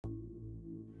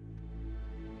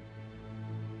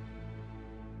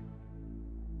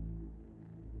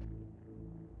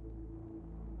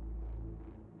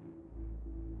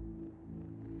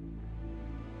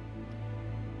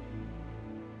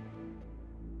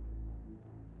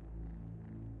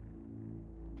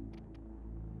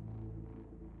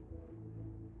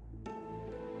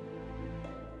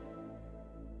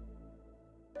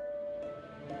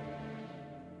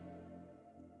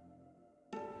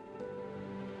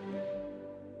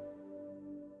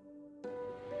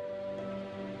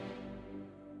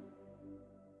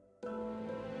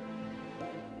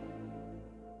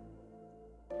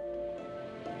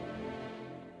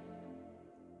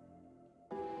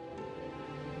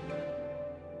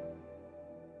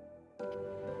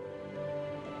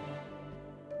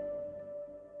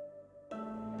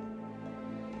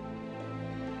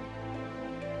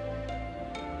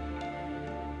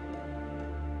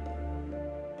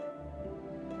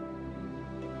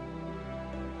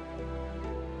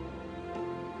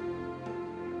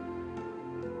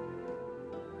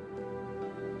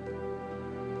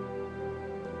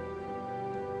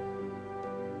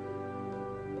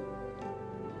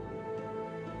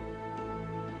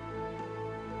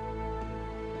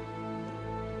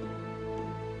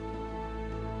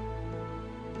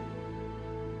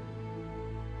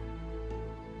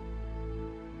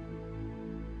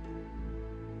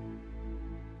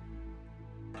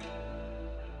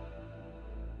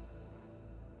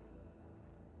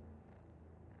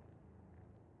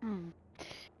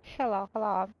hello,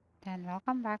 hello, and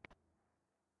welcome back.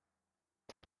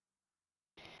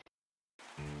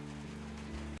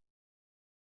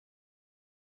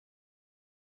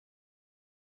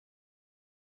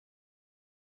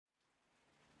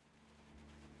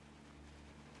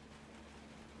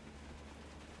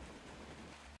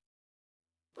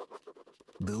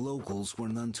 The locals were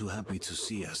none too happy to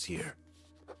see us here.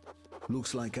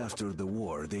 Looks like after the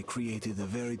war they created a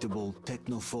veritable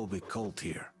technophobic cult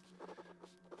here.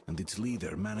 And its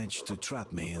leader managed to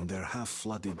trap me in their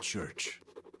half-flooded church.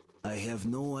 I have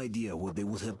no idea what they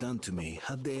would have done to me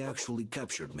had they actually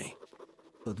captured me.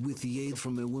 But with the aid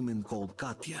from a woman called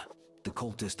Katya, the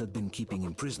cultist had been keeping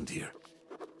imprisoned here,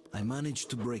 I managed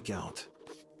to break out.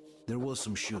 There was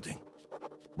some shooting,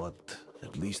 but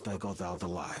at least I got out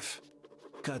alive.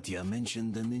 Katya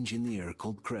mentioned an engineer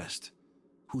called Crest,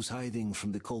 who's hiding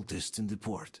from the cultists in the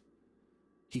port.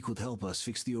 He could help us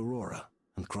fix the Aurora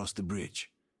and cross the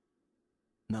bridge.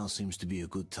 Now seems to be a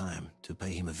good time to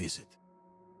pay him a visit.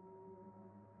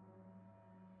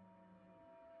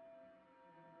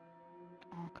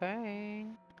 Okay.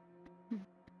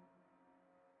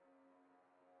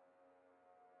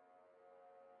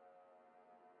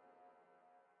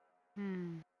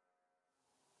 Hmm.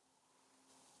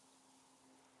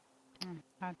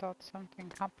 I thought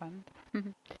something happened.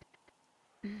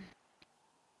 Okay.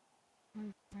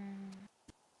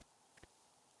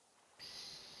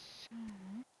 So,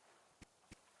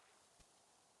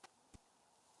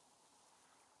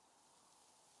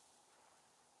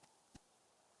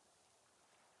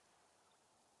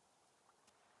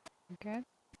 get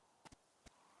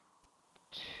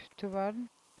to where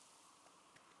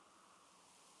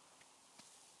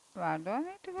do I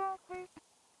need to go, please?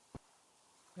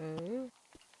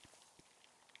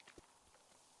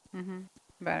 Mm-hmm.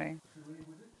 Very.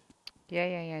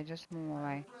 Yeah. Just move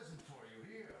away. Present for you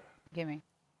here. Gimme.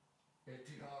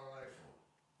 ATR rifle.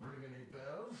 Ring any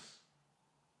bells?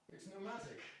 It's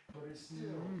pneumatic, but it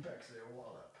still packs a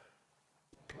wallop.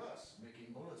 Plus,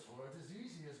 making bullets for it is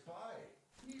easy as pie,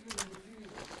 even in the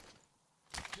field.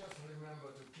 Just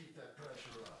remember to keep that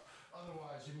pressure up.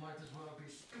 Otherwise, you might as well be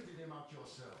spitting him out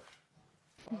yourself.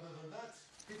 Other than that,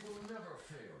 it will never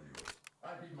fail you.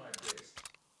 I did my best.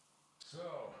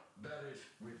 So, bet it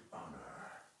with honor.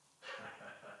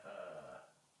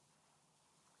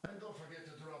 And don't forget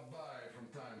to drop by from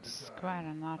time to time. Square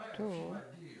and I have a few R2.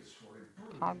 ideas for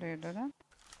How do you improvement. do that?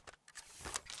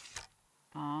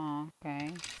 Ah,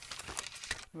 okay.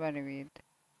 Very weird.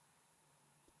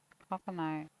 How can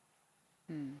I?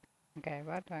 Okay,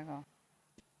 where do I go?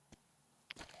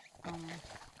 Um,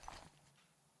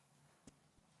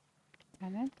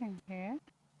 anything here?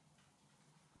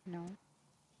 No.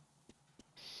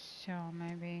 So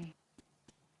maybe.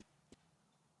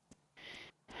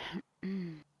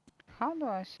 How do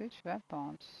I switch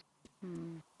weapons?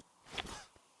 Hmm.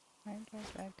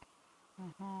 Wait.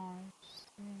 Uh-huh.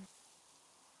 See.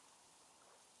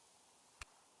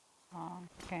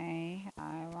 Okay,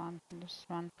 I want this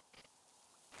one.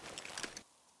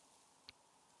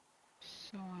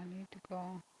 So I need to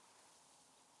go.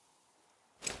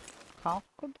 How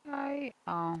could I?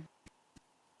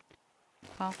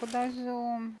 How could I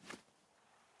zoom?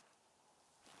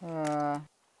 Uh,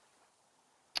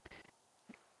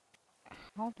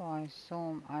 how do I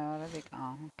zoom? I already.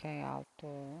 Oh, okay, I'll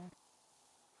do.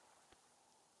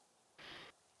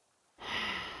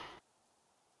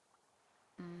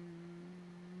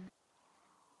 Mm,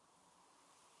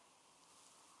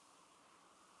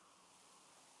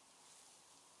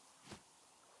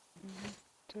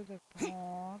 to the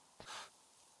port.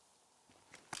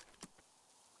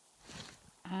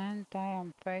 And I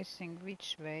am facing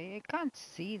which way? I can't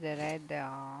see the red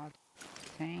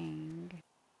thing.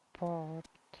 Port.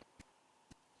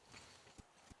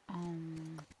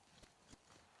 Um.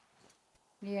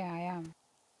 Yeah, I am.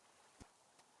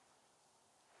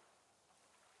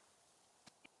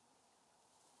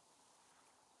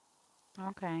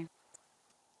 Okay.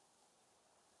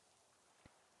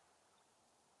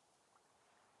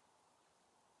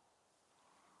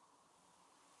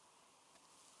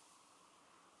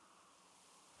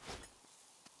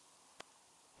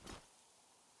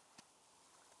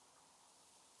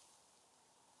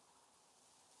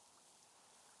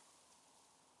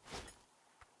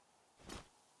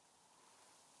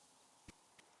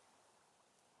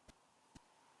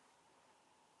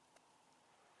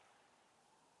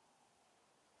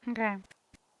 Okay.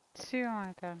 See you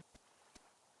later.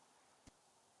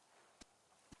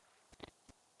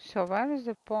 So where is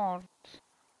the port?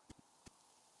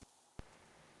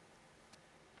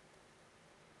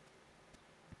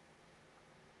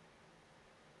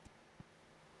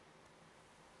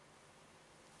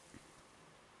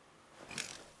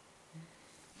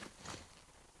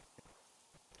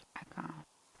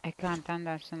 I can't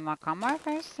understand, like, am I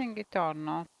facing it or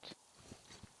not?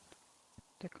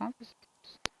 The compass.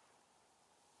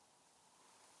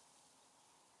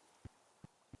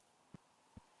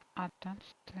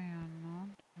 Attached to your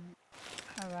node.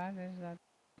 Where is that?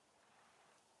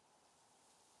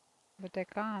 But I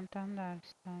can't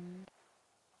understand.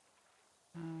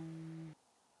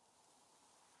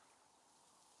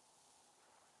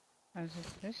 Is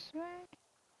it this way?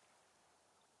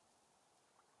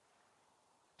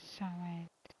 So wait.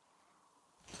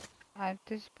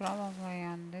 It is probably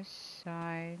on this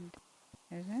side,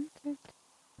 isn't it?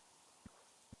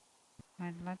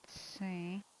 Wait, let's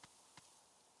see.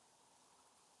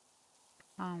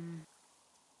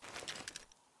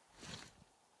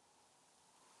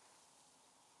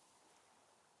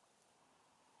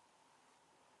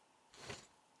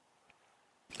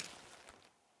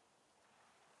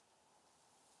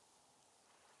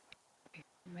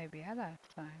 Maybe other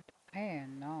side. I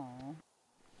don't know.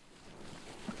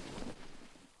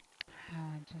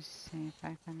 I'll just see if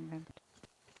I can get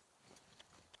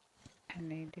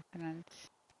any difference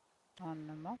on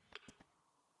the map.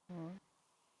 Or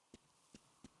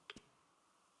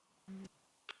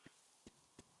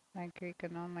like we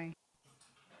can only.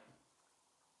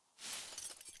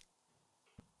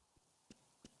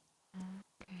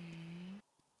 Okay.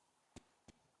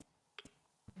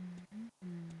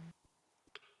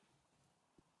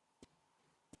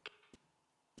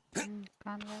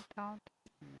 Can't get out.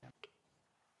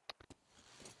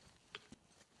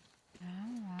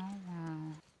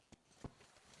 Wow.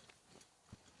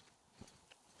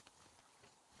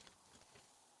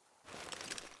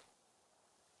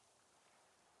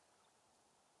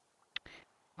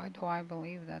 Why do I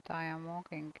believe that I am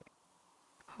walking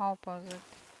opposite?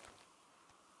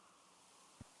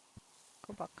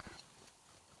 Go back.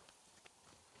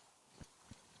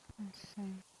 Let's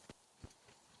see.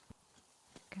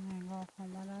 Can I go from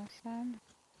other side?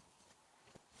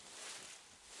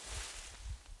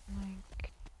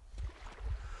 Like,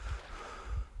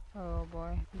 oh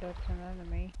boy, there's an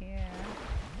enemy here.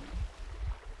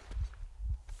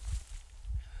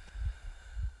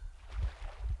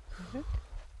 Is it?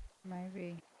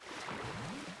 Maybe.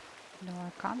 No,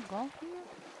 I can't go here?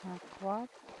 Like what?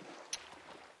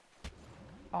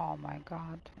 Oh my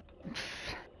god.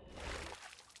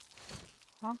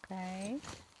 Okay.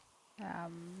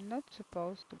 I'm not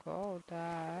supposed to go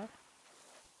there.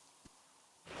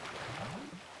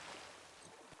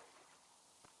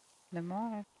 The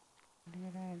more I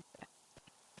read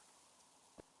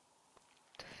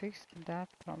to fix that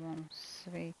problem,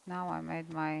 sweet. Now I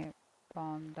made my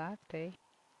phone dirty.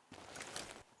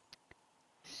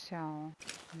 So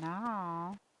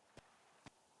now,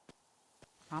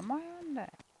 am I on the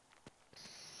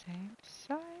same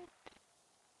side?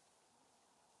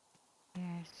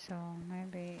 Yeah, so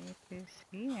maybe it is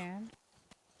here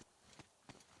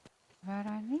where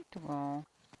I need to go.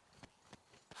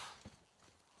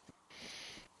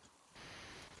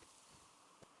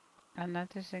 And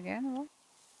that is again what?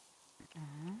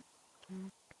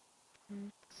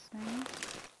 Let's see.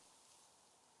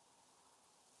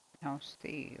 No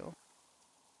steel.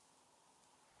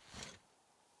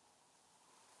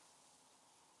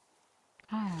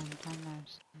 I don't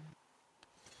understand.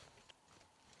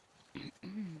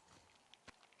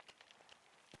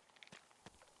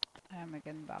 I am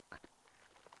again back.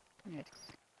 Yes.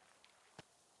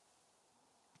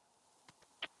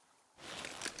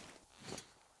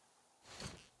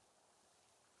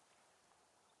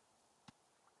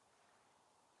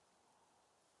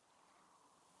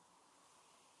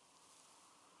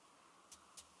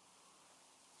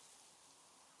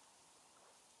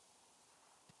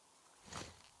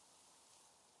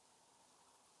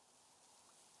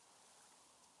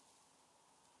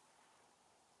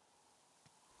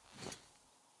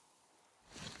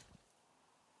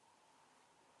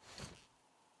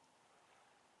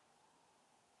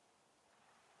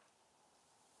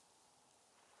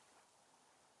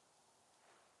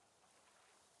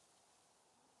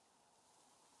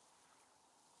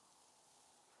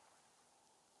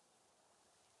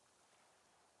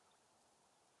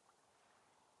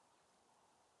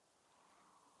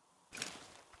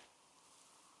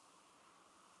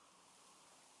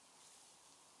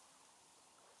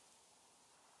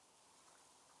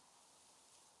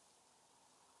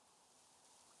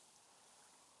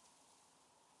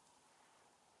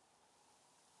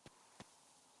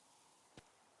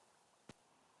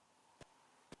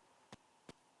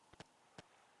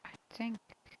 I think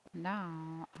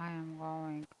now I am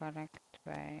going correct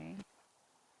way.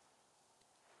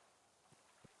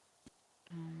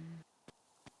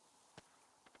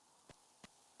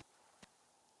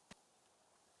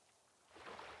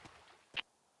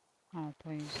 Oh,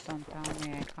 please don't tell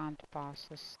me I can't pass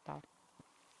this stuff.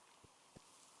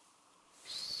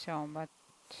 So, but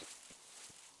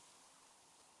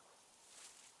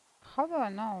how do I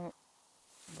know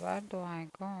where do I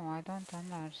go? I don't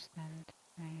understand.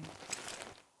 Wait.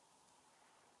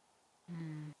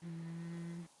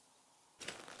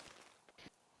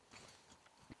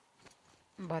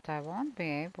 But I won't be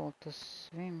able to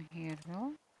swim here,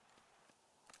 will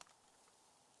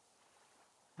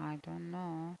I? Don't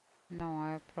know. No,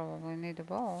 I probably need a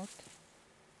boat.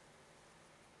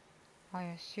 I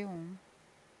assume.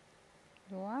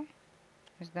 Do I?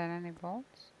 Is there any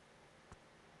boats?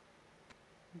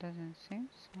 Doesn't seem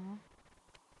so.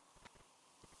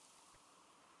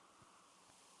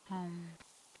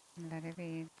 Very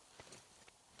weird.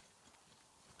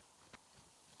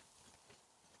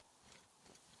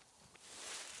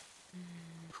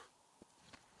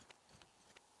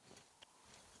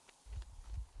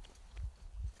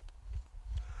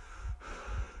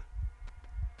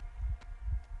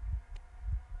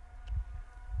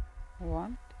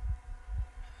 What?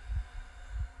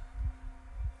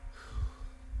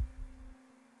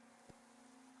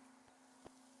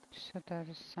 So there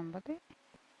is somebody?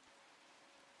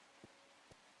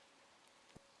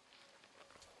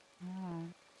 Oh.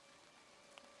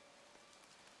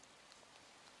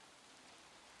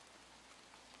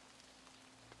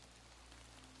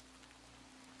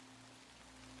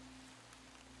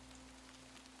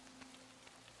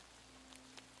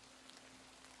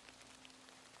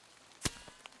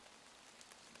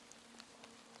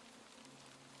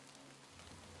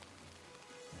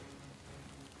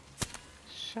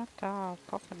 Shut up.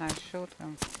 How can I shoot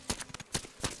him?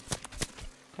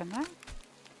 Can I?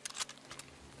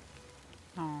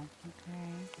 Oh,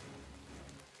 okay.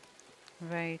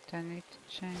 Wait, I need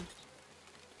to change.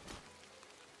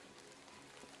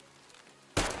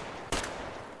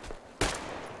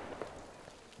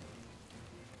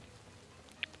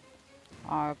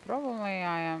 Probably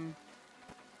I am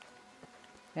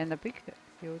in a big,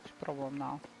 huge problem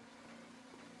now.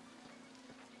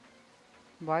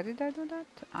 Why did I do that?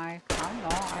 I have no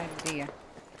idea.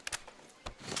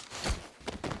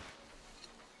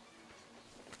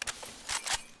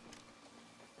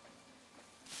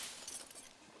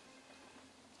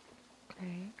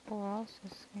 Okay, who else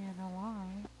is here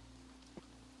alive?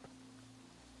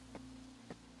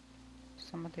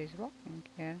 Somebody is walking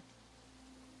here.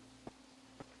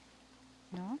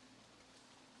 No?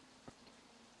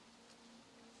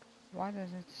 Why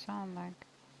does it sound like...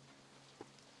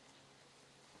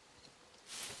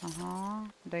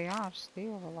 they are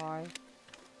still alive.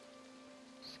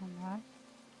 Somewhere.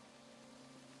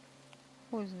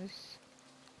 Who is this?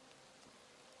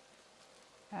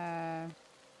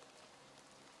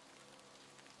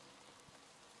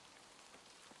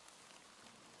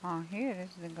 Here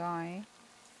is the guy.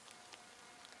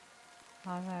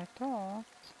 As I thought,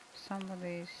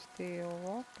 somebody is still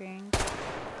walking.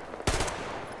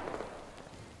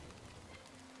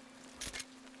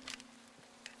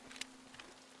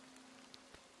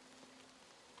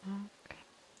 Okay.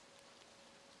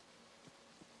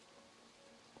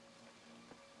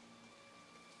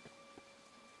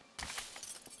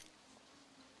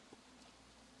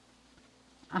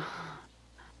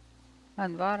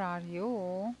 And where are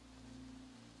you?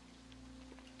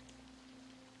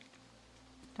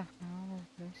 What the hell is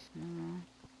this? No.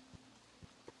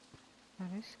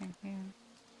 There is him here.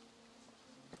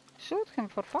 Shoot him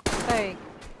for fuck's sake!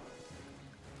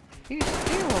 He's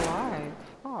still alive.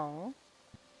 How?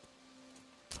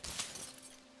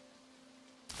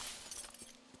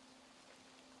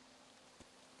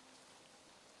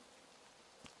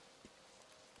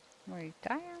 Wait,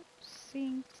 I am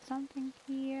seeing something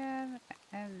here.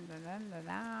 And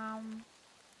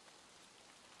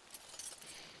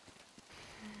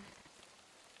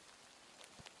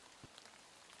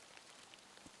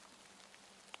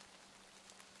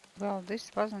well,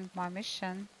 this wasn't my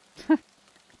mission.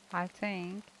 I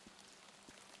think.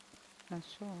 Not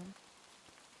sure.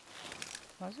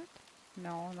 Was it?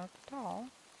 No, not at all.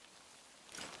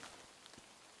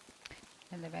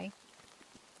 Anyway.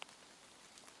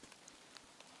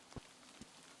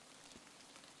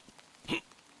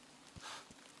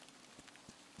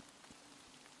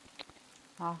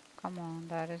 Oh, come on,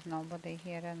 there is nobody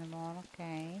here anymore,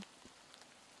 okay.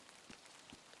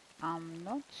 I'm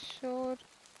not sure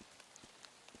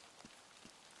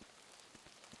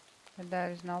that there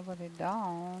is nobody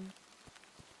down.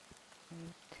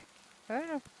 Wait. Where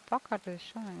the fuck are they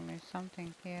showing me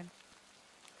something here?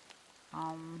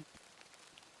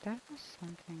 There was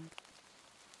something.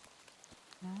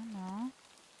 No.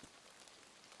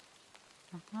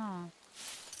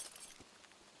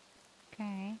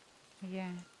 Okay.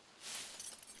 Yeah.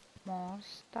 More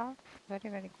stuff. Very,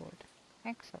 very good.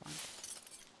 Excellent.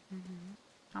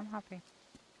 I'm happy.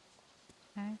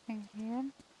 Anything here?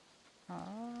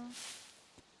 Oh.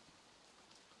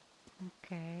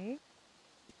 Okay.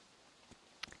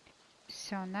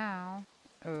 So now,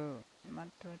 oh, what?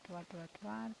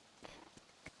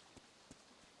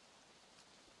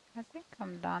 I think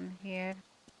I'm done here.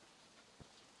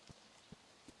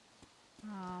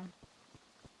 Um,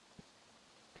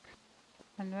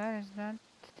 and where is that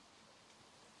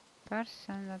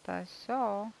person that I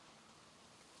saw?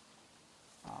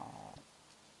 Oh,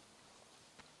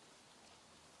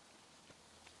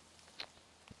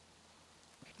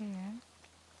 here.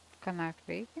 Can I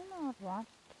feed him or what?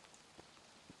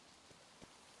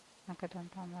 Like, I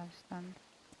don't understand.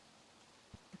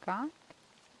 You can't?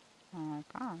 Oh,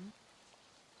 I can't.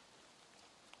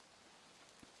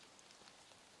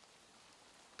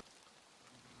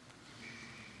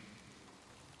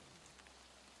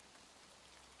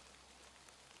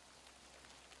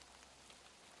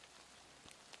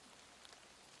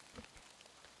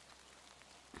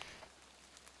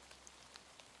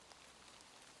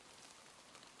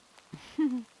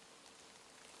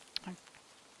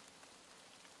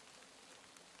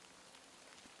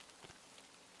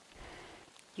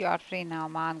 You are free now,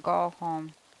 man. Go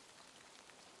home.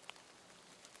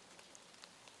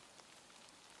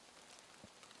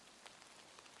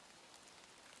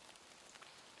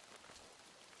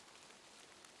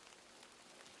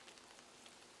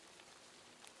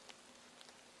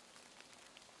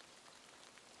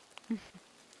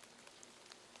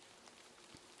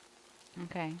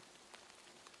 Okay.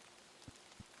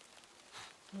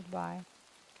 Goodbye.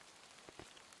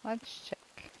 Let's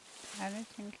check.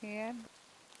 Anything here?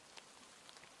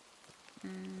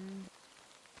 Mm,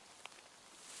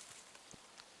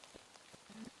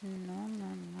 no.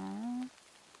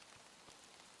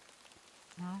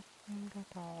 Nothing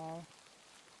at all.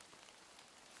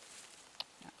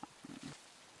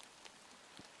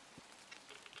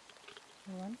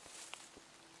 What?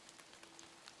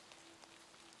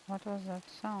 What was that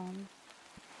sound?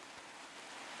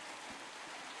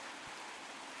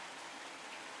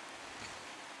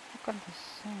 Look at this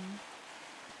thing.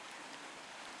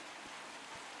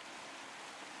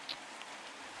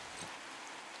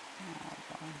 Oh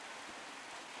boy.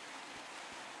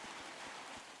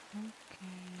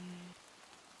 Okay.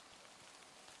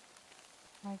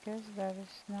 I guess there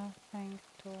is nothing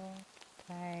to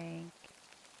take.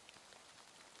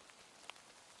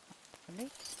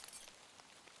 Please.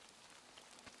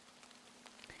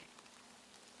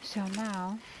 So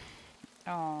now,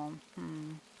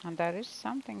 and there is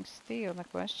something still, a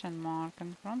question mark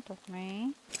in front of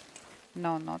me.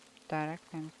 No, not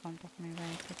directly in front of me.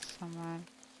 Wait, it's somewhere.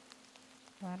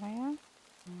 Where I am?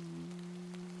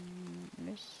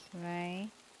 This way.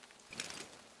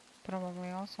 Probably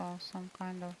also some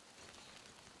kind of.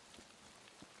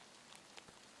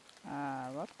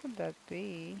 What could that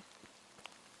be?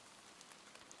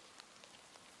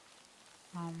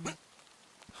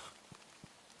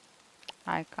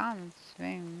 I can't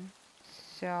swim,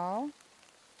 so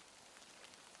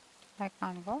I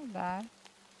can't go there.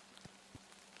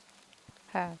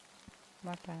 Help,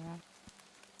 whatever.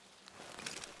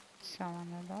 So on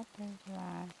the dot is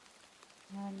where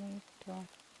I need to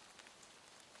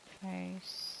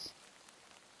face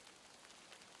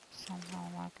somehow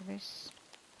like this.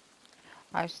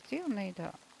 I still need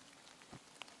a...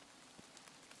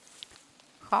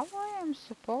 How I am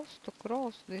supposed to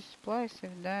cross this place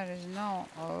if there is no...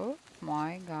 Oh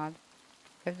my god.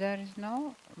 If there is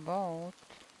no boat...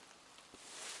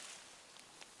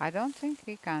 I don't think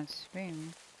we can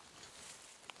swim.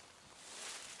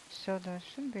 So there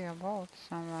should be a boat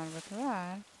somewhere, but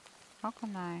where? How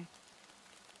can I...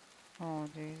 Oh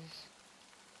Jesus.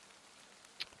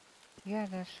 Yeah,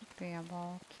 there should be a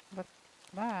boat, but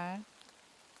where?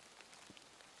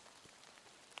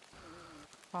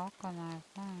 How can I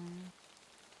find?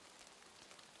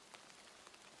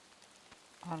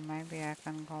 Or maybe I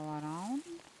can go around?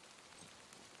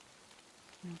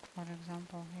 Like for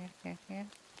example, here.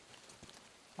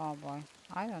 Oh boy,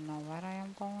 I don't know where I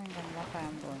am going and what I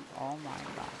am doing. Oh my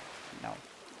god, no.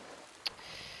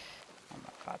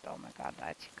 Oh my god,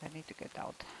 I think I need to get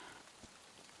out.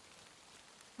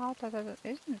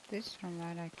 Isn't this from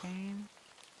where I came?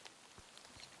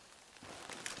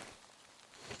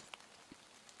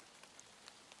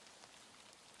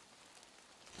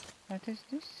 What is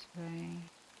this way?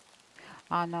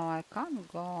 Oh no, I can't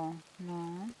go.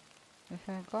 No. If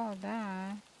I go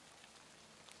there,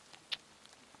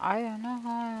 I don't know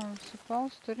how I'm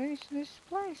supposed to reach this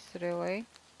place, really.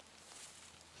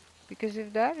 Because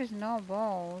if there is no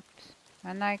boat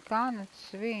and I cannot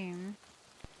swim,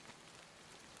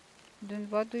 then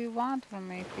what do you want from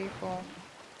me, people?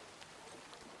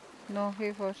 No,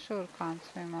 he for sure can't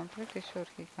swim. I'm pretty sure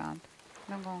he can't.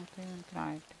 I'm going to even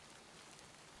try it.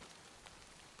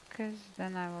 Because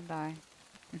then I will die.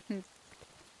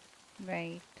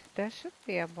 Wait, there should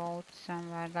be a boat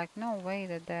somewhere. Like, no way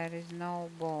that there is no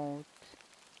boat.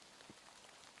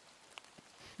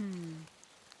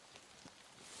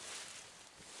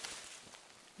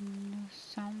 No,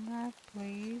 somewhere,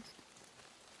 please.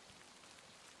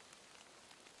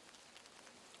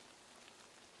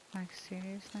 Like,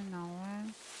 seriously, nowhere?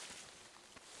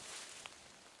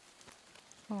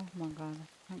 Oh my god,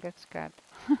 I get scared.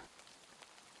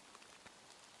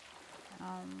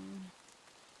 Um,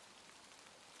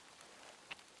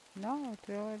 no, it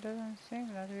really doesn't seem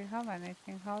that we have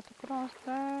anything. How to cross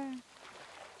there?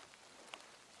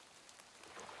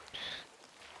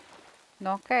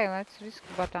 No, okay, let's risk,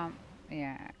 but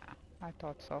yeah, I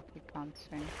thought so. He can't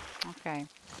swim. Okay,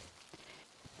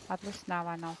 at least now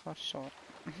I know for sure.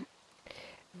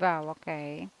 Well,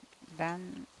 okay,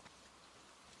 then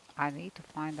I need to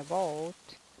find a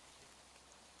boat.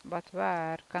 But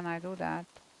where can I do that?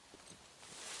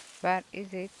 Where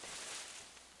is it?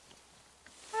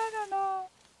 I don't know.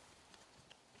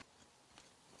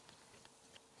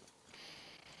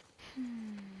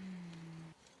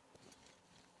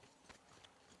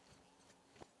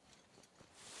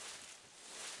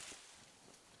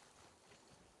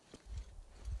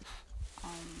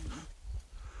 Um,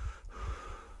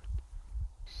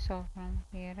 so from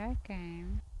here I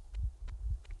came.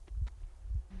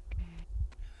 Okay.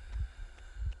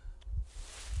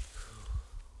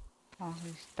 Oh,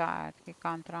 he's tired. He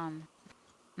can't run.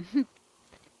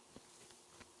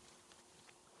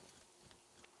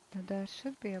 There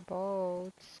should be a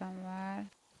boat somewhere.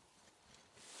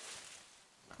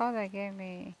 How they gave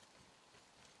me...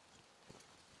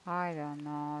 I don't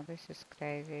know. This is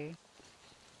crazy.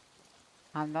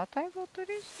 I'm not able to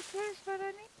reach the place where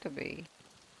I need to be.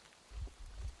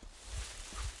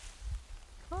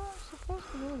 How am I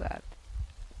supposed to do that?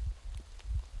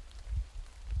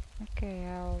 Okay,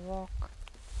 I'll walk.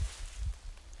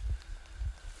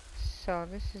 So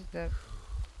this is the...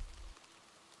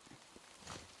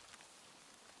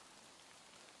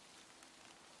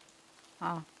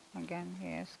 Ah, again he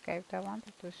escaped. I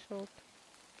wanted to shoot.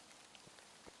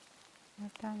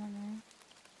 What time?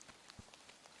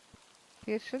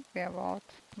 Here should be a boat,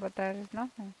 but there is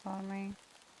nothing for me.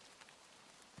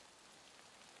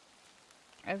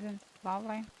 Isn't it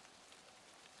lovely?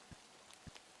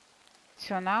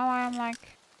 So now I am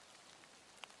like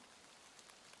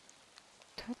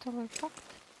totally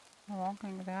fucked.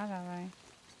 Walking the other way.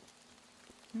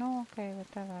 No, okay,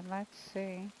 whatever. Let's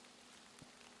see.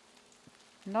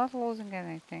 Not losing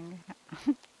anything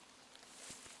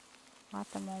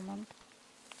at the moment.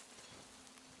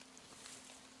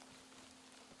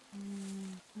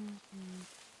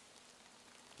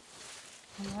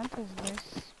 And what is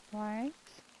this place?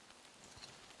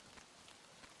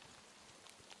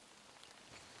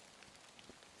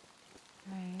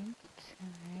 Wait.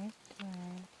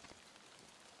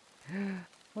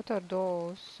 What are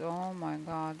those? Oh my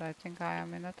god, I think I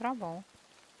am in a trouble.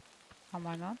 Am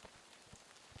I not?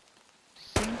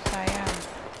 Seems I am.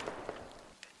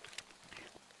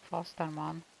 Faster,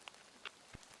 man.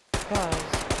 Cause...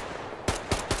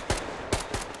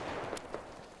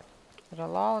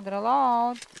 Reload!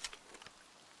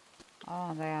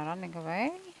 Oh, they are running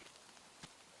away?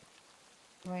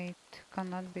 Wait,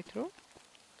 cannot be true?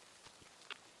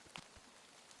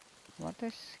 What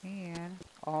is here?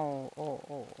 Oh.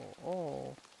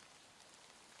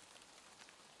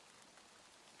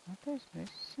 What is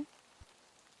this?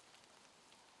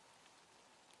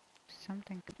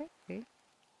 Something creepy.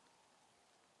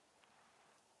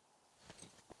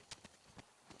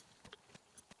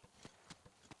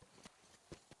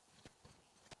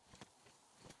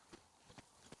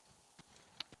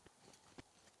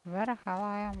 Where the hell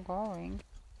I am going?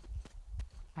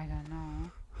 I don't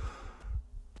know.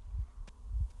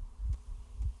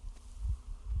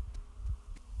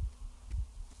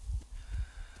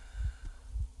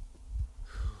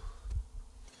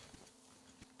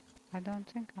 I don't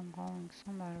think I'm going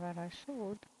somewhere where I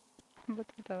should. But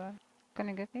whatever. Can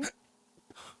you get me?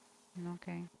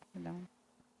 Okay, you don't.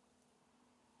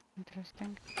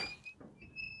 Interesting.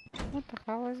 What the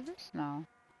hell is this now?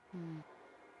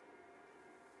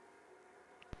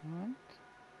 What?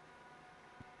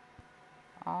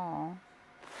 Oh,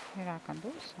 here I can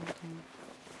do something.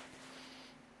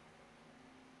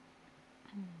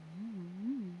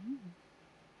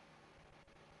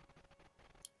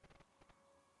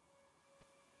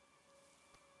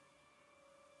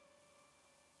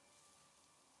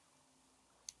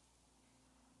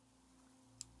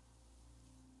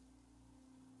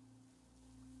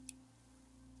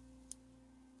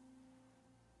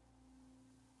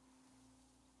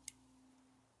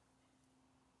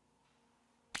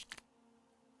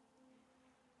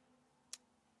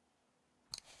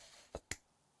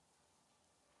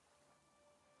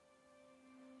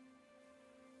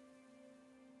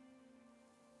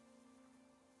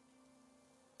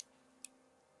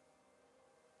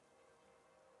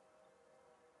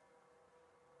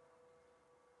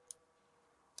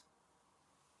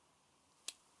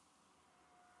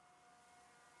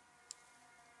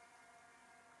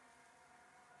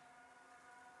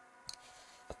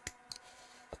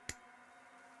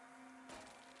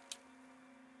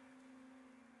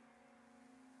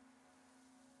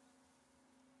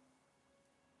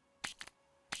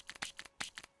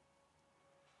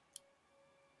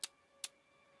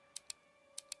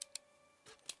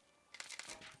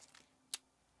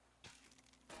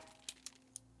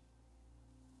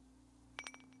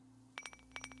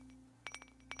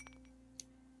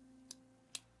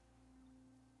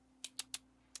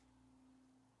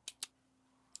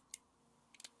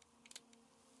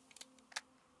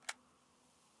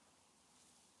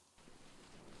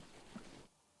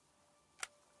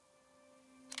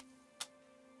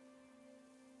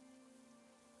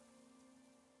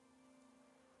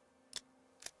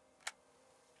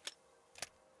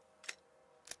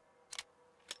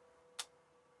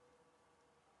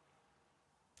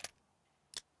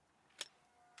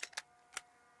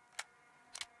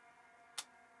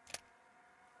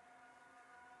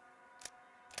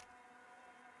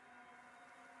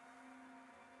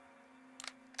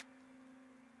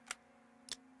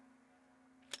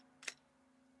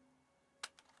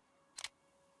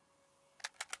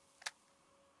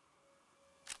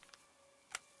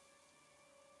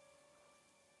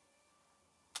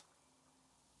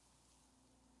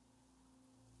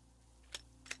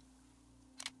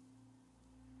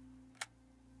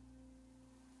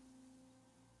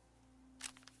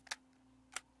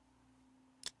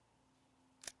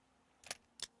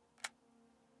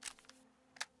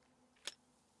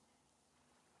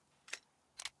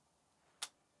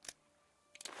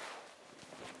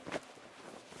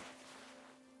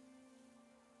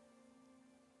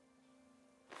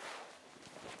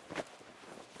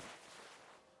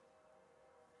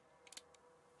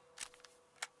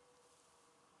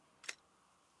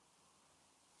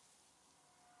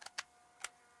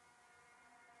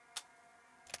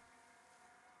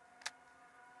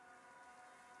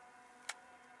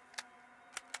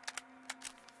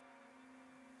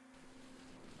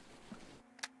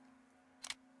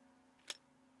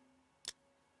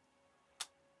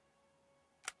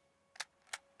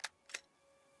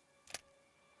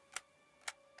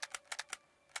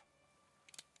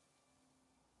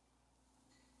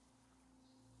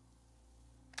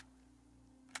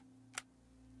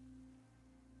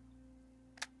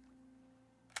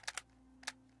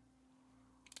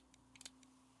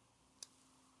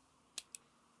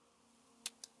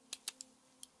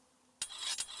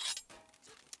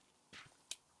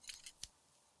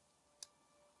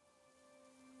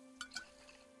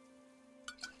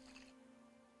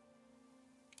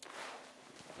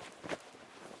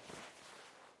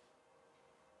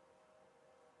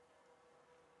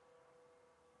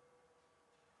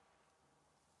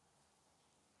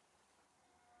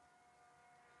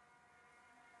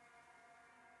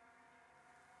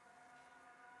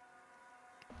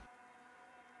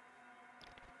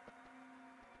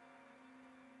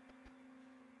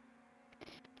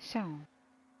 So,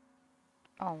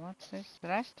 oh, what's this?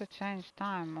 Rest to change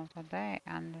time of a day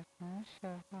and the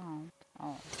pressure count.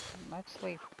 Oh, let's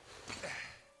sleep.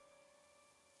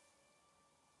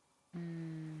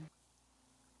 Hmm.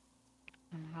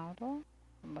 And how do?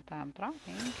 But I'm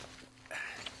trying.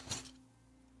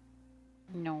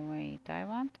 No, wait, I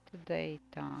want the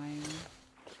daytime.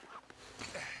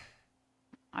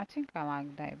 I think I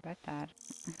like day better.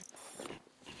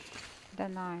 The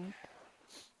night.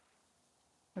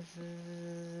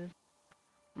 Zzz.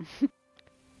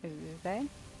 Is this day?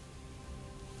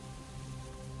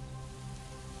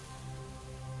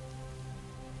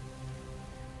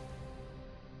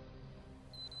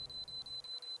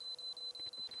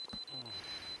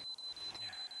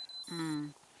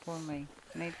 For me.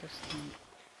 Need to sleep.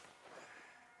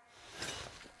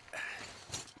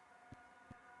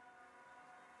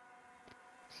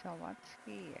 So what's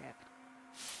here?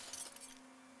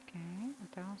 Okay,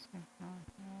 what else I have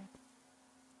here?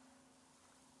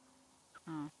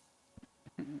 Oh.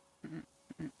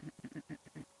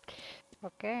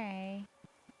 Okay.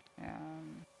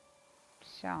 Um,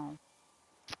 so,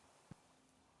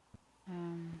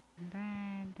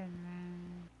 then,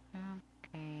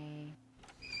 okay.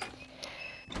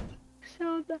 So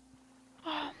the,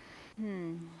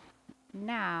 hmm,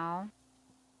 now,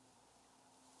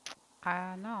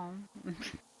 I don't know.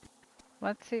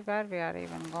 Let's see where we are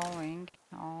even going.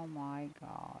 Oh my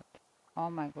god. Oh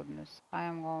my goodness. I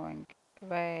am going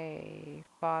way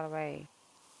far away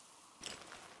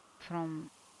from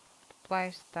the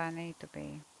place that I need to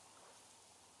be.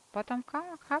 But I'm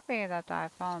kind of happy that I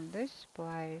found this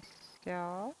place.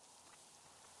 So,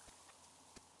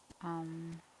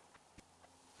 um,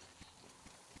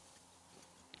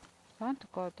 I want to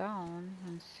go down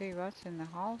and see what's in the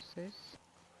houses.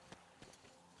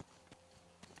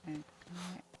 And,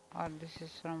 or this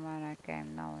is from where I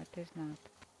came. No, it is not.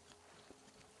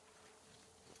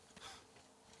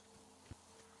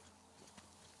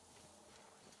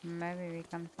 Maybe we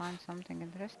can find something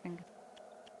interesting.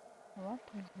 What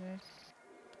is this?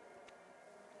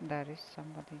 There is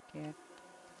somebody here.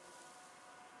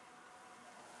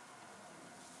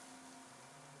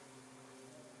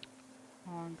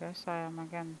 Oh, I guess I am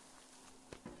again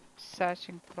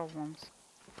searching problems.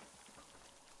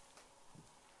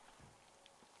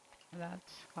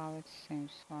 That's how it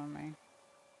seems for me.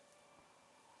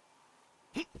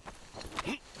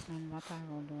 And what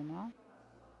I will do now?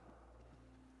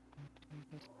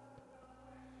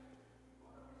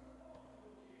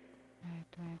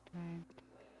 Wait.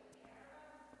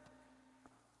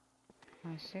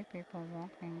 I see people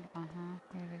walking.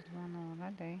 Here is one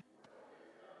already.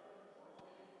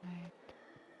 Wait,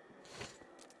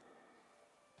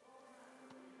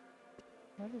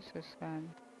 what is this guy?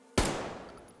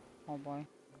 Oh boy.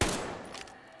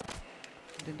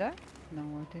 Did I? No,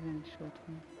 I didn't shoot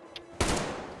him.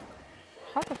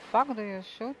 How the fuck do you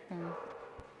shoot him?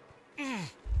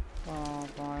 Oh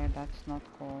boy, that's not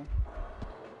cool.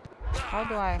 How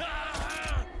do I...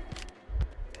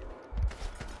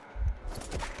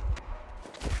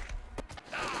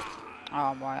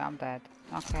 Oh boy, I'm dead.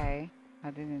 Okay,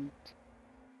 I didn't...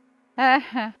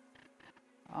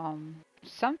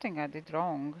 Something I did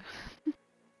wrong.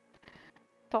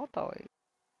 Totally.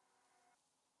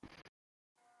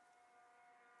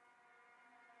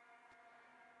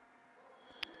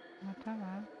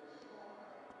 Whatever.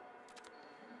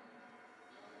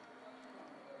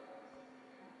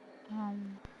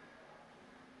 Um...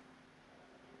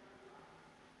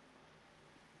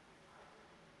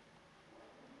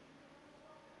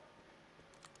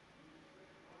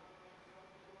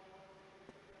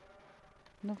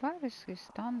 No, why is he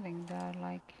standing there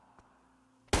like...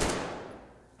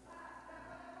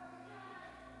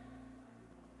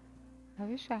 I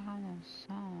wish I had no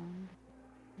sound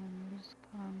on this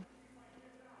gun.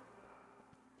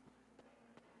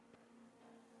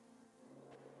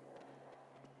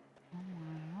 Oh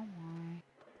my.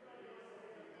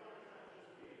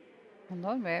 I'll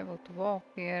not be able to walk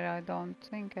here, I don't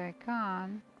think I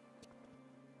can.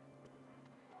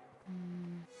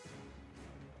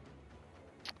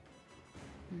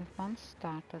 The fun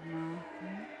started now.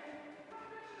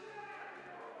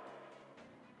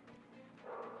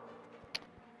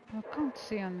 I can't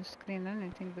see on the screen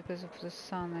anything because of the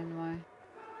sun in my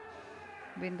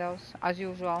windows, as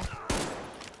usual.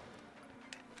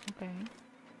 Okay.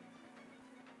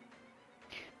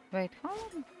 Wait, how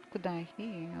long could I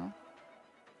heal?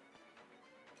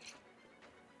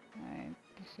 Wait,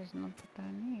 this is not what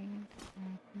I need.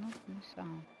 Wait, not this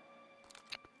out.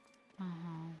 Oh,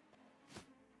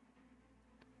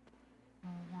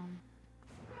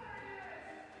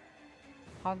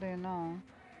 how do you know?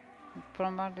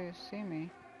 From where do you see me?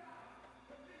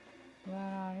 Where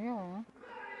are you?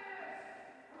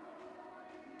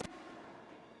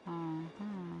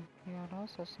 Uh-huh. You're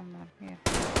also somewhere here.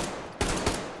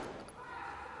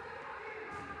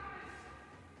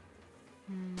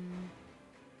 Hmm.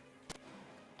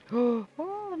 Oh,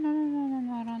 no, no, no, no,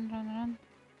 no, run, run, run.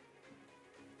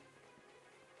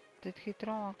 Did he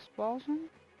throw explosion?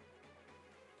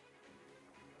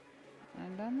 I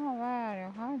don't know where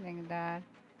you're hiding there.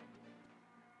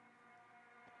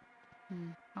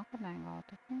 How can I go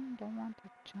to him? Don't want to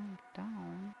jump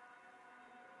down.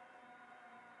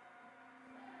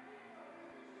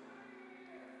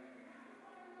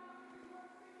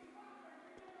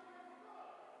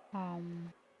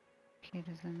 Here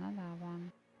is another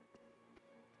one.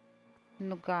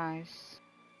 No, guys.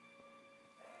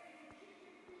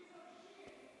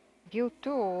 You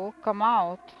too, come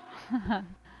out.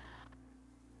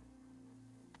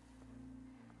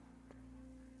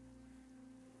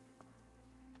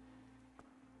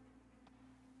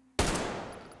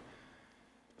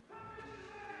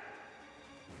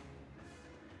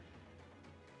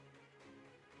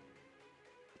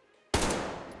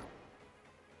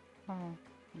 Oh,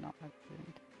 no, I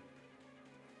didn't.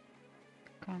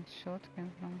 Can't shoot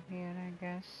him from here, I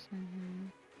guess.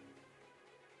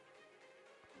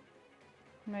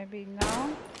 Maybe now?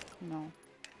 No.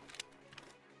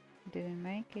 Didn't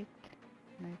make it.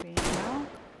 Maybe now?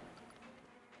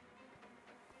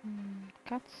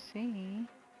 Can't see.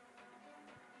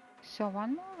 So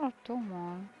one more or two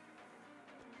more?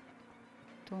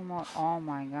 Two more. Oh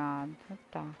my god. What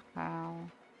the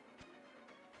hell?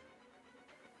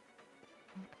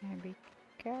 Okay, be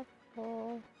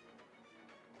careful.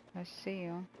 I see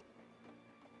you.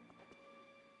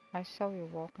 I saw you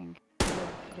walking. You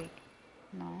freak.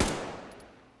 No.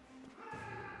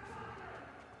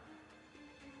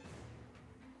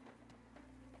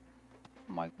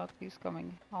 Oh my god, he's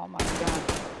coming. Oh my god.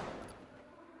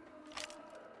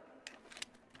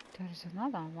 There's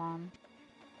another one.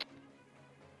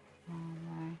 Oh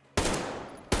my.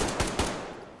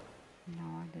 No,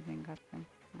 I didn't get him.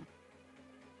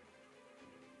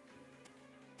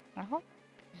 I hope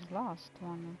he's last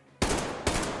one.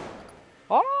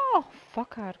 Oh,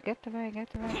 fucker. Get away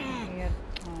from here.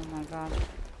 Oh my god.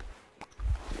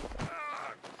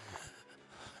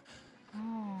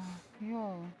 Oh,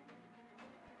 yo.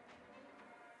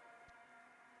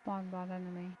 One bad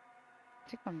enemy.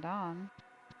 Take them down.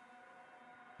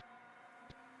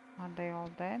 Are they all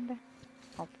dead?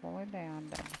 Hopefully they are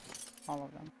dead. All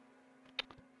of them.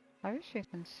 I wish you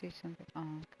can see something.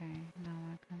 Oh, okay. Now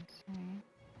I can see.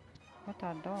 What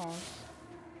are those?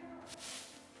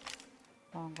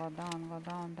 Oh, go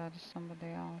down. That is somebody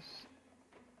else.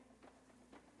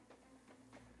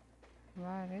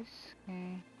 Where is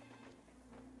he?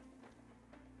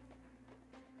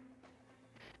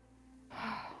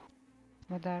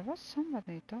 But there was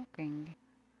somebody talking.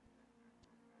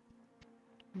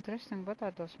 Interesting, what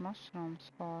are those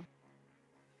mushrooms for?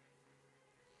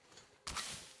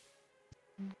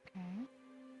 Okay.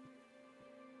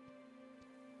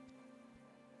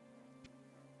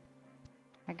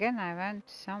 Again, I went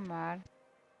somewhere.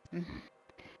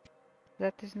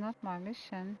 That is not my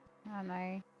mission, and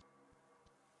I...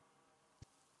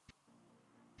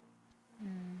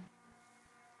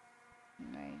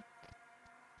 Wait.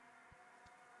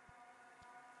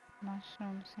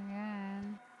 Mushrooms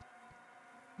again.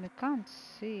 We can't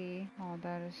see. Oh,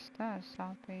 there is stairs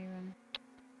up even.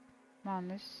 Man,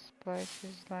 this place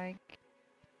is like...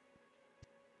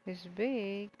 It's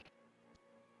big.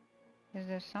 Is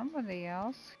there somebody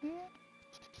else here?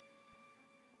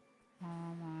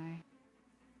 Oh my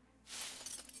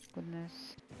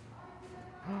goodness.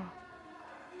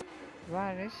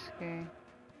 Where is he?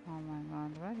 Oh my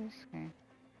god, where is he?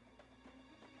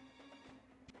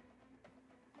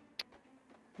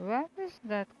 Where is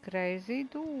that crazy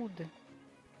dude?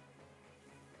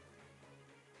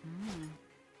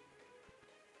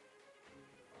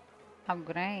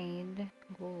 Upgrade.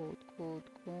 Good.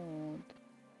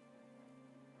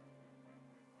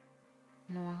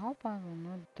 No, I hope I will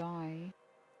not die.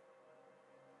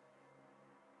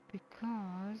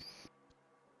 Because...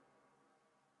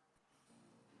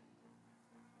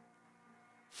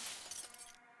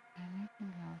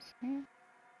 Anything else here?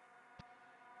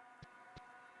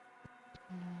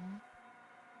 No.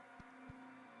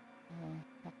 Oh,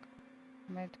 fuck.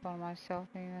 Made for myself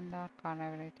even darker and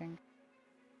everything.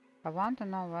 I want to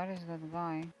know where is that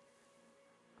guy.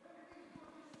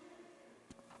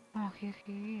 Oh, here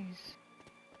he is.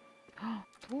 Oh,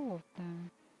 two of them.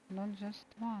 Not just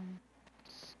one.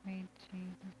 Sweet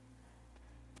Jesus.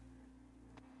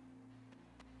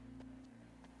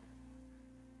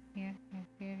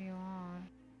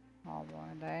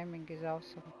 The aiming is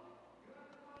awesome.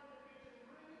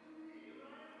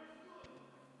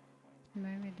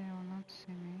 Maybe they will not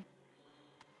see me.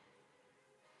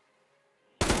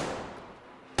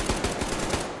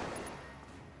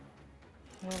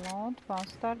 Reload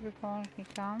faster before he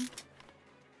comes.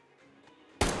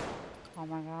 Oh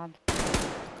my god.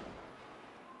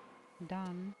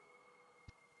 Done.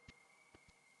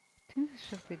 I think this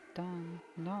should be done.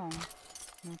 No,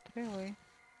 not really.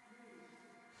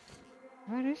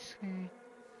 Where is he?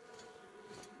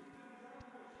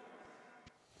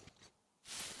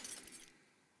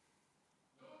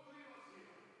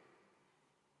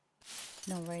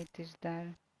 No, wait, is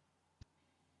there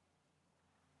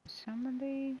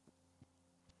somebody?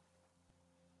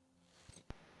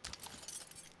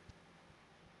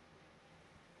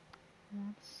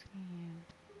 Let's see.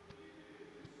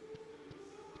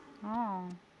 Oh,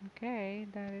 okay,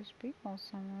 there is people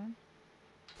somewhere.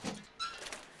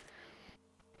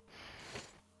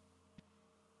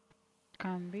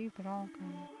 Can be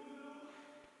broken.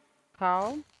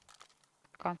 How?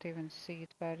 Can't even see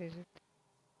it. Where is it?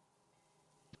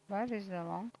 Where is the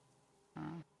lock?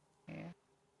 Ah, here.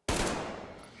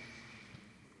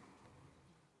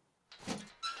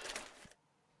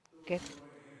 Get.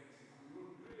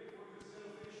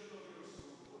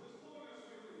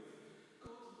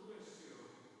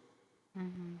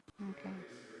 Okay. It's great,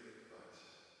 but I'd like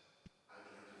to thank you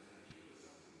with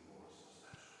something more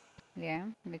substantial. Yeah,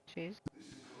 which is.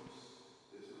 Listen close.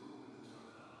 There's a room in the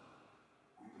terminal.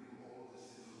 We bring all of the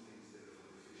sinful things there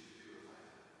for the fish to purify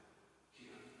them.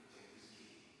 Here, take this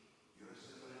key. You're a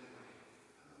sinner anyway,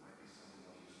 and there might be something of use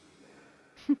for you there.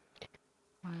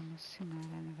 I'm a sinner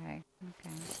anyway.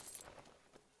 Okay.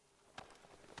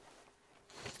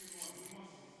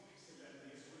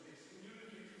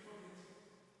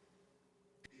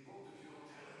 He won't if you don't tell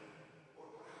him. Or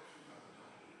perhaps we got the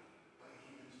door here by a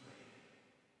heathen's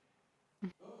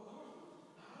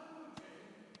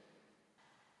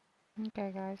blade. Okay,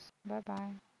 guys. Bye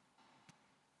bye.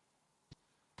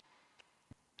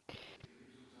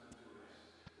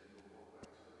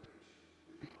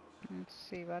 Let's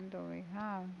see, what do we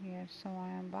have here? So I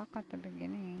am back at the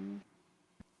beginning.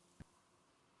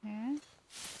 Yeah.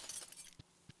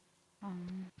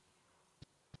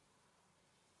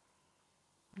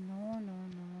 No, no,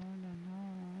 no, no,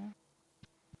 no.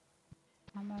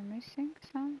 Am I missing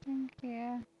something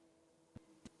here?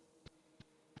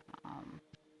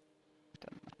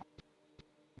 Don't know.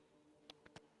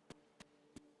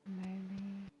 Maybe.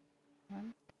 What?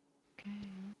 Okay.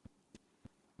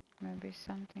 Maybe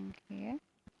something here.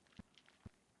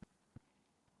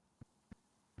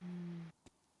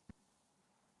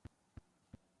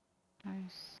 I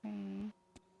see.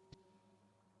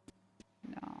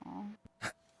 No.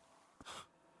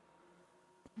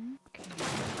 Okay.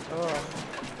 Oh.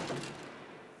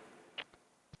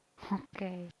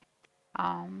 Okay.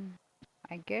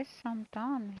 I guess I'm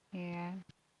done here.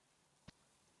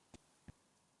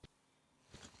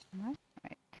 What?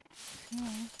 Wait.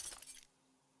 Yeah.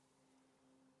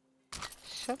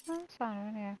 Shotguns are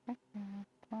really effective at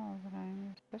all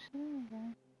times, especially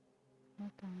when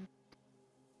weapons.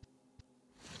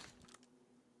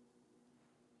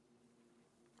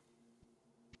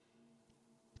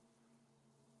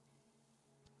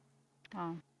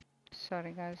 Oh,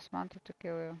 sorry guys, wanted to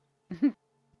kill you.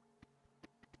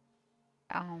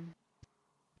 Um,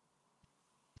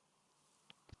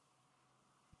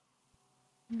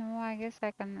 no, I guess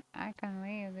I can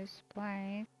leave this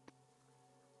place.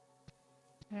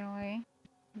 Really,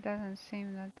 it doesn't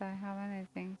seem that I have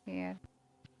anything here.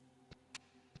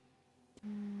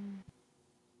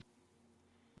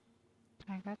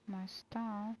 I got my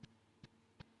stuff.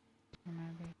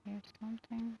 Maybe here's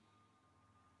something.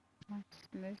 What's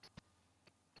this?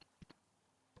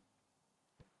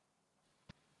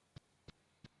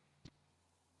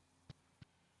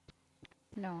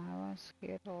 No, I was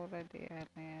here already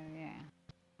earlier. Yeah,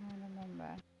 I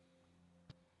remember.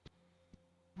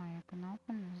 Oh, you can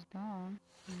open this door.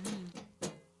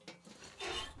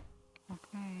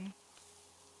 Okay.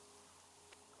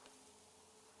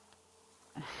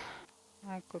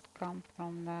 I could come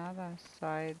from the other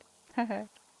side.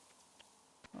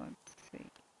 Let's see.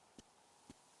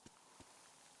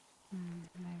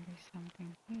 Maybe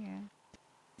something here.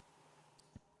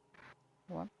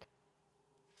 What?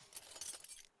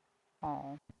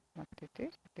 Oh, but it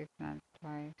is a different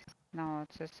place. No,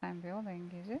 it's the same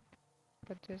building, is it?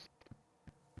 But just...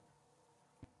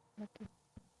 What is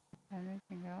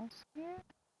anything else here?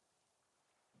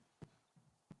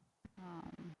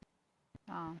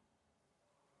 Oh.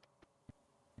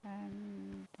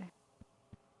 And...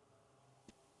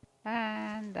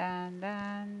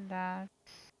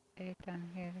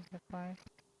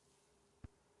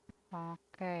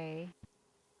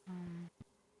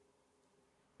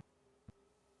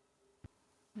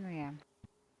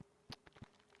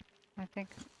 I think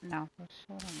now for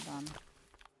sure I'm done.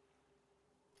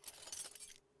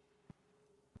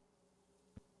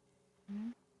 Hmm?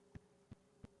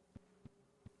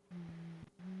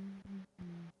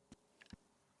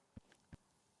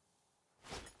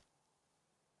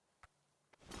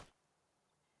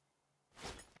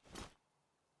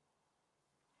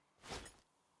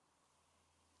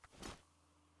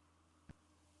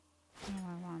 No,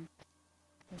 I want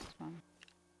this one.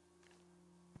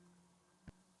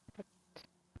 But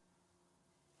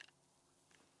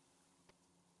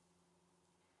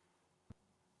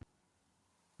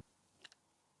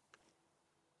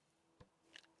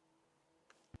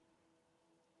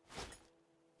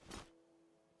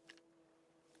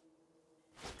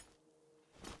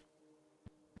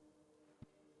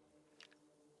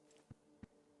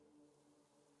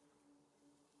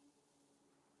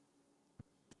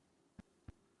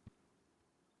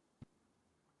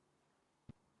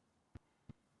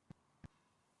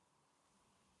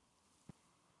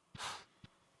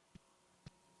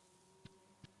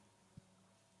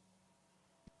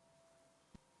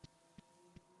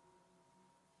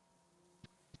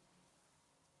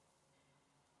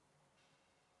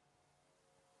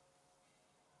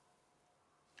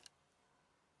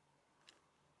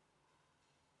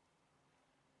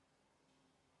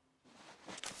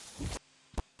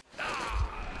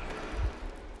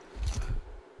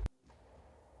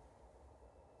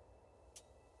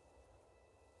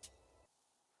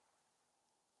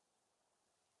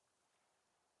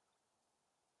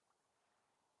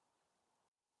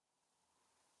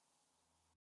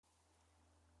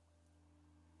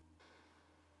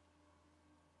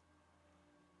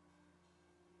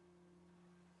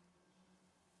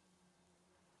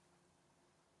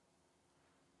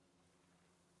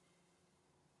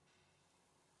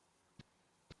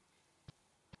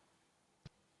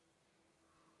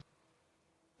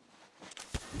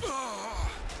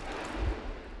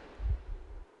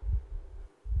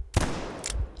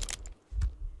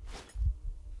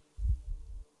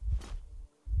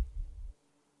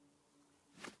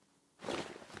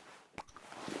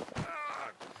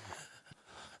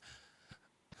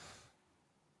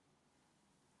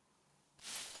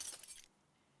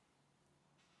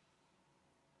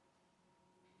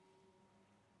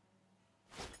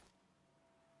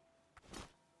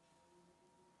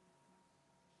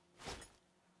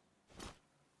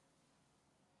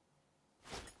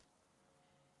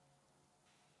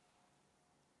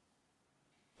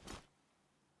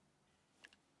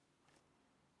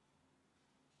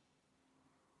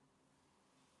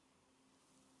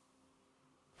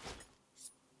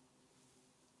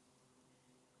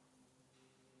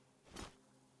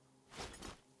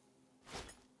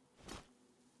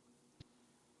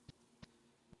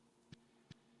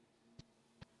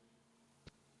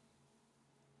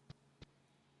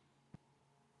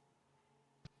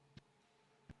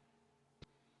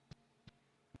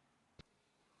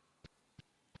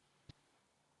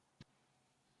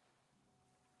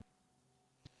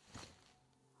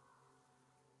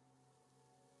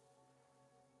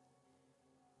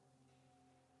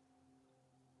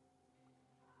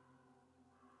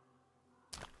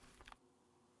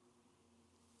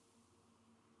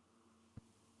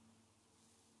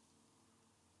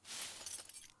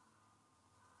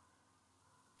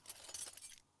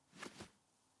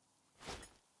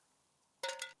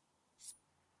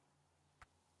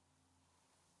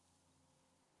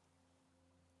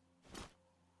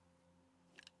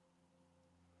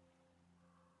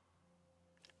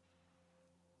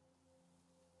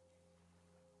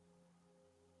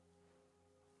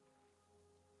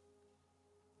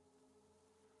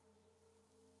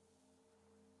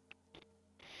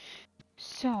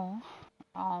so,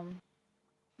 um,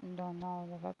 don't know,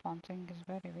 the weapon thing is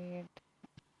very weird.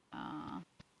 Uh,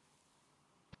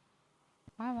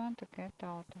 I want to get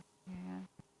out of here.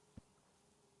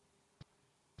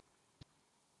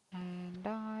 And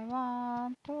I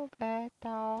want to get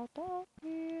out of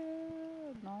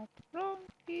here, not from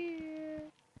here.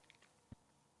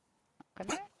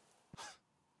 Can I?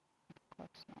 Of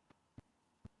course not.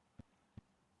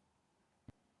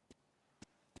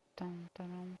 Dum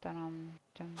dum dum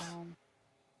dum dum.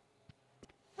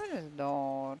 Where is the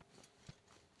door?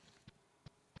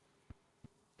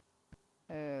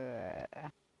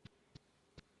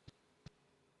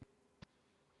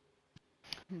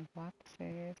 What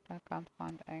is? I can't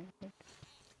find exit.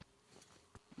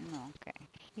 Okay,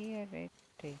 here it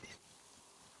is.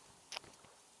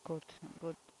 Good,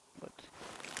 good, good.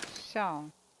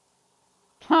 So,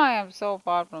 I am so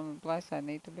far from the place I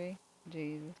need to be.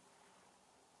 Jesus.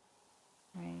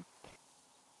 Wait.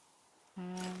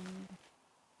 And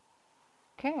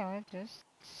Okay, let's just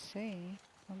see.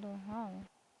 What do we have?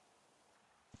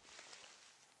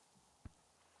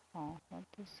 Oh, what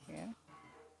is here?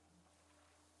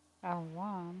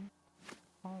 L1.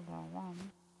 Hold on,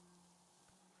 one.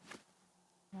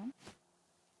 One.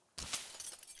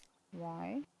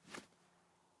 Why?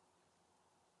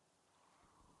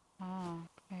 Ah,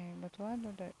 okay, but why do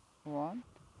they... What?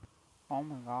 Oh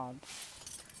my god.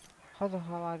 How the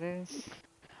hell are this?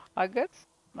 I guess,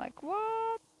 like,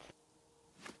 what?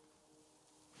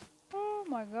 Oh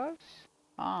my gosh.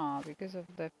 Ah, because of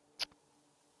the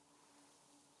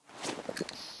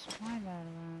spider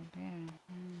web, yeah.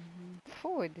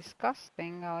 Phew,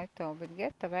 disgusting a little bit.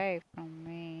 Get away from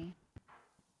me.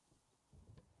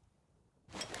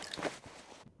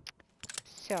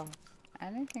 So,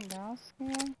 anything else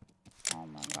here? Oh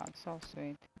my god, so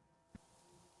sweet.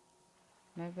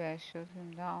 Maybe I shoot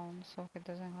him down so he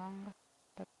doesn't hang.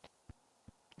 But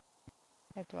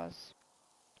it was...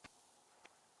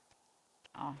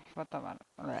 Oh, whatever.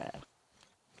 Bleh.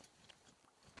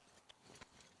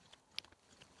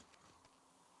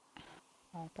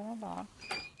 Open the door.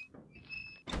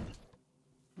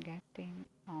 Get in.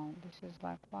 Oh, this is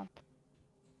like what?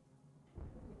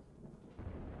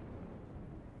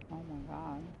 Oh my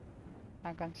god.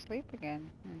 I can sleep again.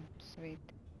 Sweet.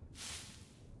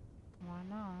 Why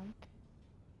not?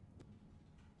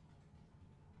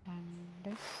 And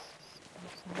this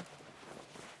is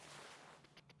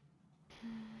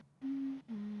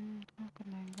how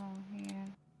can I go here?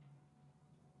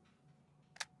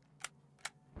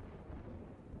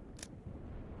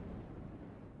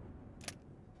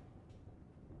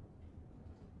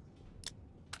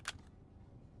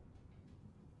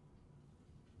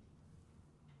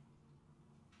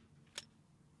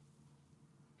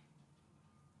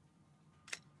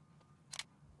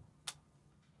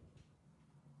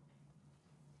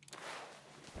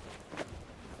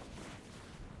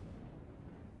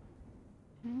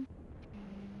 Hmm?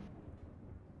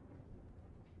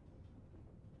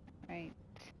 Wait,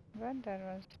 but there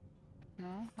was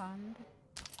no hand.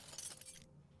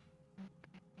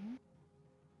 Hmm?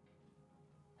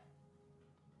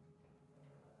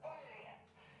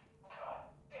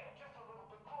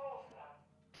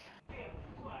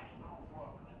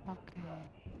 Okay.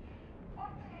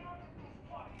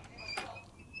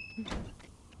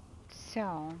 So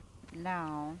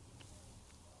now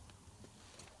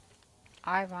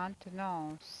I want to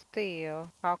know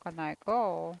still how can I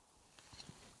go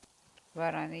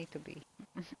where I need to be?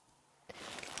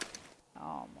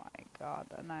 Oh my god,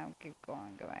 and I keep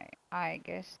going away. I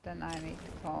guess then I need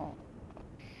to go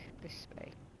this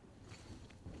way.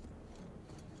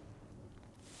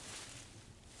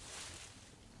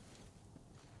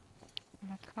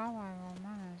 But how I will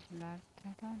manage that?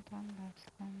 I don't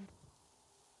understand.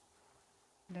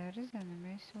 There is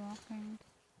enemies walking.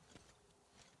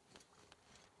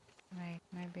 Wait,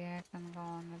 maybe I can go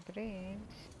on the bridge.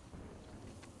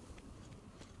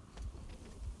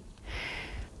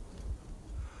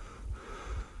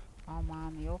 Oh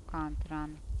man, you can't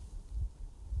run.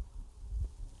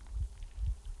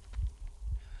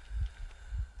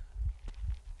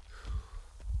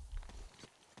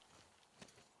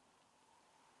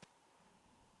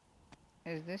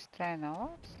 Is this train ours?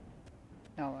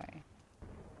 No way.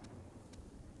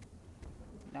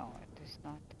 No, it is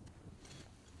not.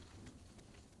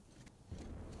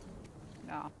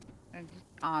 No.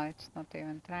 It's not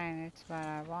even train, it's where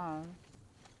I was.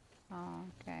 Oh,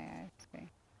 okay, I see.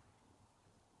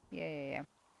 Yeah.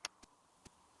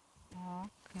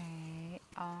 Okay.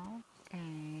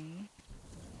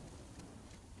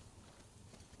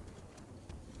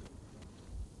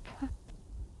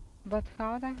 But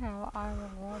how the hell I will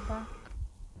go back?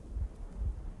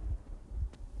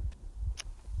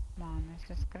 Man,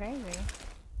 this is crazy.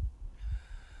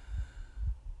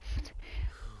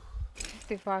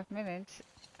 55 minutes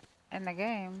in the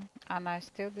game and I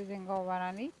still didn't go where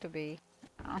I need to be.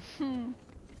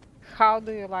 How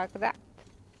do you like that?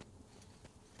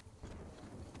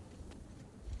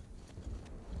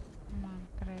 Man,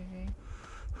 crazy.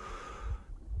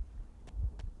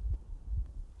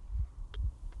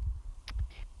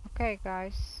 Okay,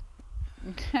 guys.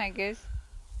 I guess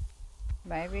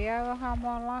maybe I will have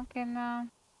more luck in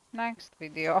next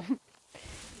video.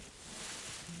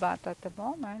 But at the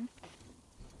moment,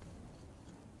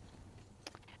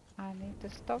 I need to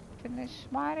finish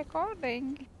my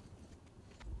recording.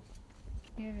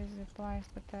 Here is the place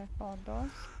that I fought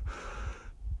those.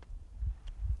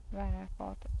 Where I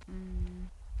fought. And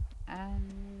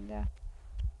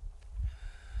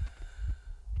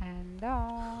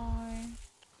I.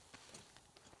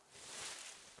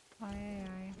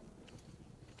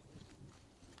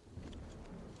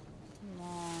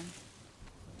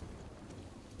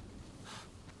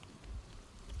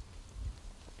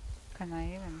 Can I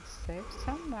even save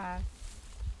somewhere?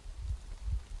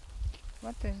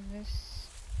 What is this?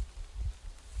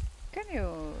 Can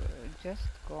you just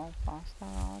go faster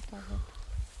out of it?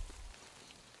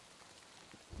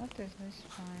 What is this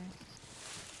place?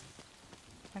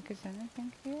 Like, is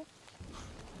anything here?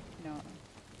 No.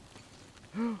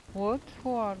 What?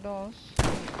 Who are those?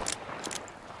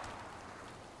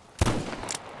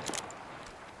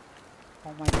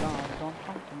 Oh my god, don't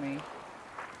come to me.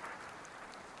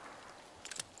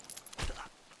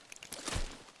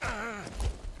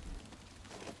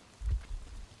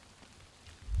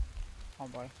 Oh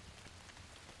boy.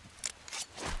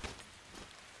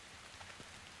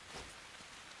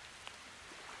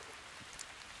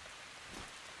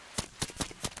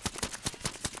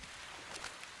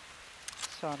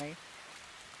 Sorry.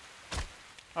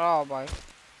 Oh boy.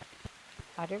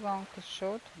 Are you going to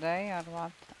shoot today or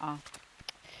what? Ah,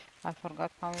 I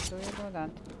forgot how do you do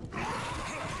that.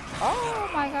 Oh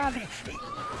my god!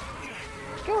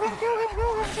 Kill him, kill him,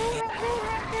 kill him, kill him, kill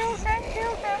him, kill him,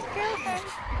 kill him, kill him!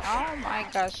 Oh my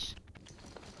gosh.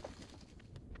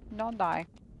 Don't die.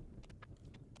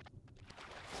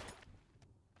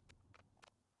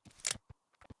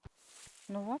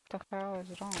 No, what the hell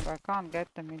is wrong? I can't get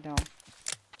the middle.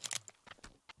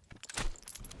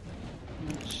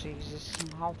 Oh, Jesus,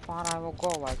 how far I will go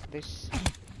like this?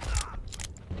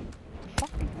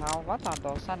 Fucking hell, what are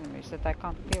those enemies that I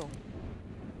can't kill?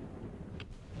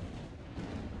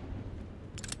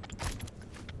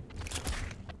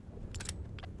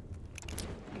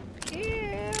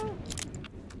 Kill!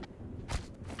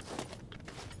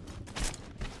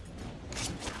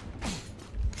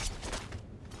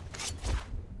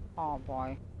 Oh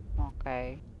boy,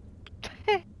 okay.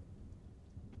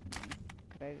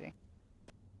 Crazy.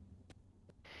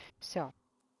 So,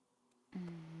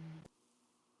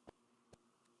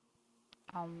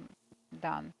 I'm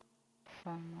done for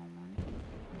a moment.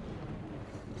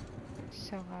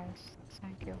 So guys,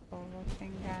 thank you for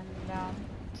watching and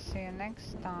see you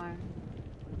next time.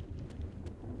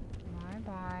 Bye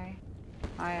bye.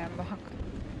 I am back.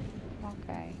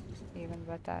 Okay, even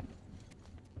better.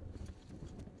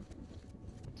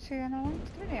 See you in the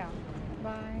next video.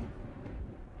 Bye.